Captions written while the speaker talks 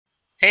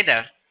Hey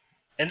there!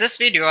 In this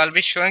video, I'll be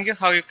showing you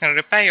how you can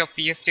repair your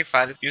PST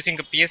file using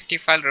a PST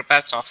file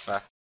repair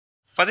software.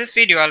 For this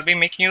video, I'll be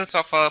making use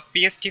of a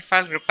PST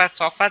file repair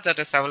software that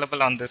is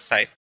available on this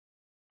site.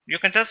 You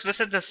can just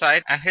visit the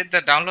site and hit the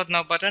download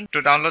now button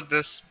to download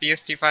this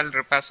PST file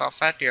repair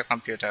software to your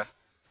computer.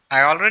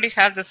 I already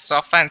have this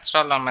software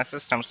installed on my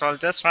system, so I'll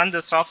just run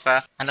this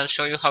software and I'll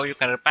show you how you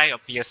can repair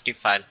your PST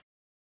file.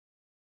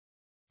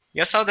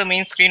 Here's how the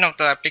main screen of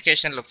the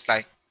application looks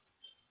like.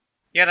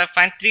 Here I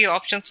find three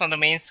options on the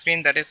main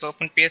screen, that is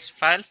Open PST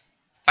file,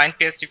 Find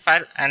PST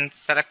file and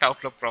Select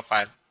Outlook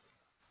profile.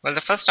 Well, the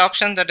first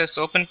option, that is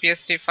Open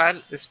PST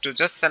file, is to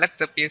just select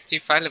the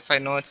PST file if I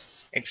know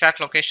its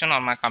exact location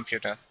on my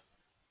computer.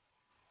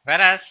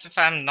 Whereas if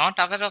I am not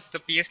aware of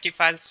the PST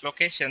file's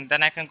location,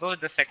 then I can go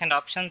with the second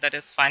option, that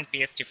is Find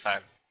PST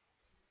file.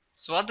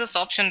 So what this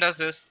option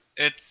does is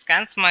it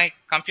scans my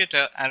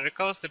computer and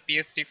recovers the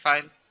PST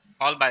file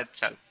all by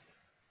itself.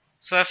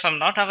 So if I'm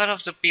not aware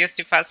of the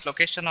PST file's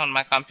location on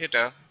my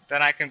computer,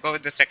 then I can go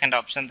with the second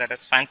option, that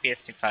is Find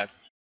PST file.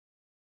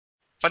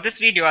 For this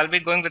video, I'll be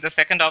going with the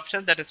second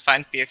option, that is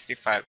Find PST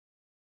file.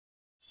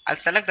 I'll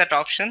select that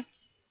option,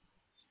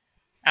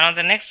 and on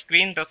the next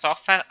screen, the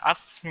software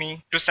asks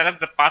me to select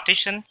the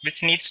partition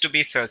which needs to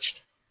be searched.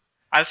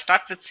 I'll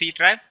start with C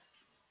drive,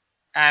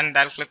 and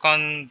I'll click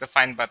on the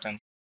Find button.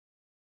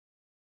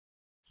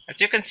 As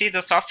you can see,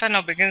 the software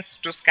now begins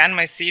to scan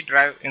my C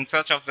drive in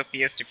search of the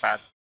PST file.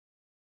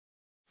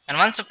 And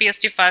once a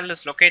PST file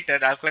is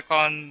located, I'll click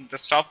on the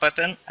stop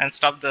button and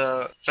stop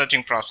the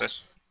searching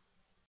process.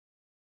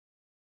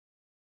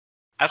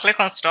 I'll click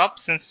on stop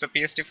since the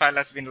PST file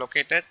has been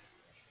located.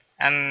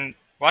 And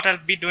what I'll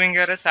be doing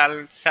here is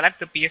I'll select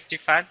the PST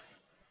file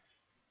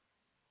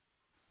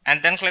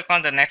and then click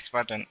on the next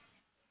button.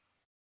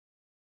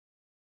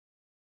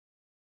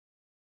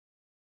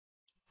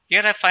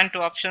 Here I find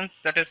two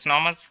options, that is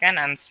normal scan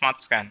and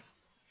smart scan.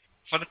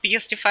 For the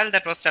PST file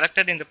that was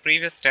selected in the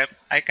previous step,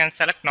 I can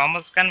select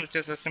normal scan, which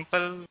is a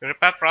simple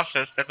repair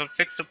process that will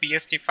fix the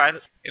PST file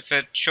if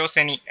it shows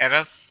any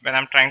errors when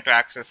I'm trying to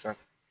access it.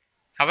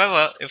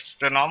 However, if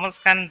the normal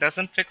scan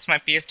doesn't fix my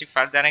PST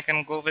file, then I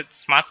can go with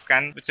smart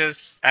scan, which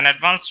is an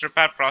advanced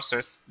repair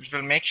process which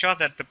will make sure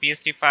that the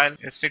PST file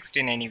is fixed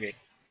in any way.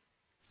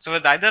 So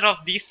with either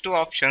of these two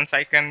options,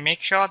 I can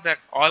make sure that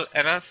all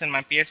errors in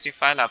my PST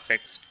file are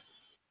fixed.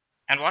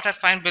 And what I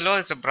find below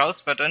is a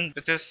browse button,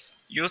 which is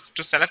used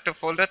to select a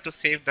folder to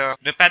save the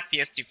repaired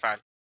PST file.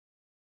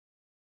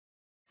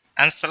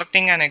 I'm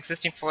selecting an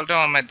existing folder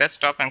on my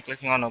desktop and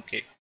clicking on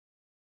OK.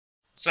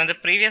 So in the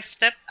previous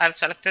step, I've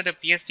selected a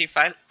PST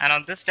file, and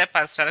on this step,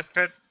 I've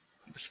selected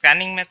the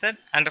scanning method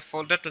and a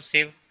folder to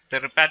save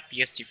the repaired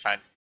PST file.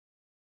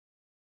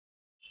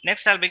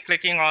 Next, I'll be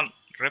clicking on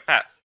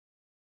Repair.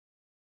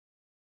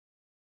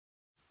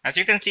 As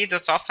you can see, the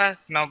software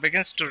now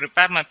begins to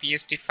repair my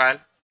PST file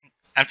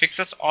and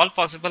fixes all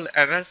possible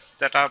errors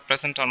that are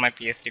present on my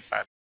PST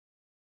file.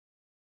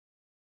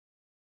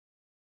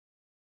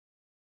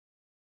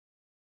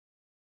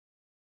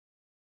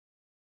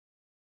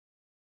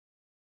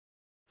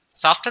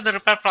 So after the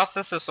repair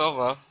process is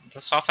over,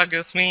 the software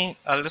gives me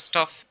a list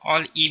of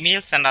all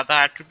emails and other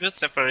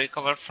attributes that were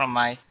recovered from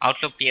my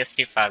Outlook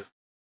PST file.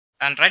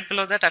 And right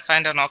below that, I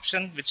find an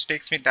option which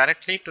takes me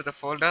directly to the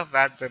folder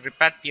where the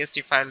repaired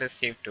PST file is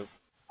saved to.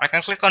 I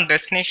can click on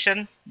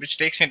Destination, which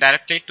takes me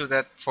directly to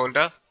that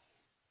folder.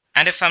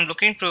 And if I'm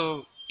looking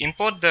to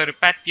import the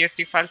repaired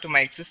PST file to my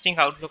existing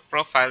Outlook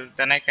profile,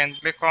 then I can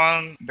click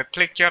on the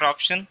Click Here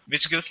option,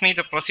 which gives me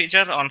the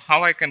procedure on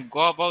how I can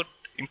go about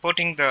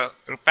importing the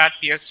repaired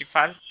PST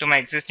file to my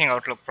existing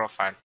Outlook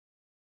profile.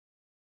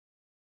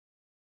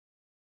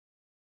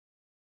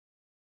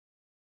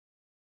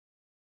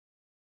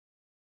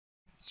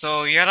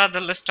 So here are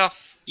the list of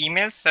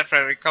emails that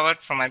were recovered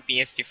from my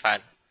PST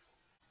file.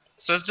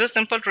 So it's just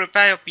simple to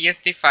repair your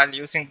PST file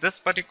using this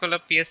particular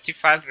PST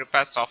file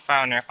repair software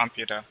on your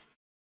computer.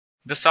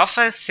 The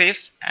software is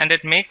safe and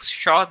it makes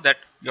sure that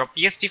your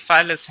PST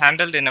file is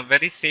handled in a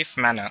very safe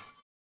manner.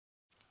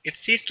 It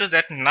sees to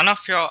that none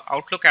of your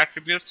Outlook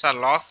attributes are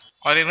lost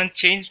or even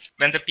changed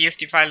when the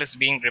PST file is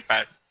being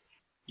repaired.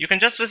 You can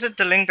just visit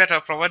the link that I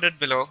provided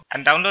below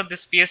and download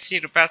this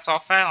PST repair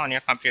software on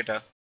your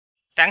computer.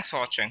 Thanks for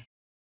watching.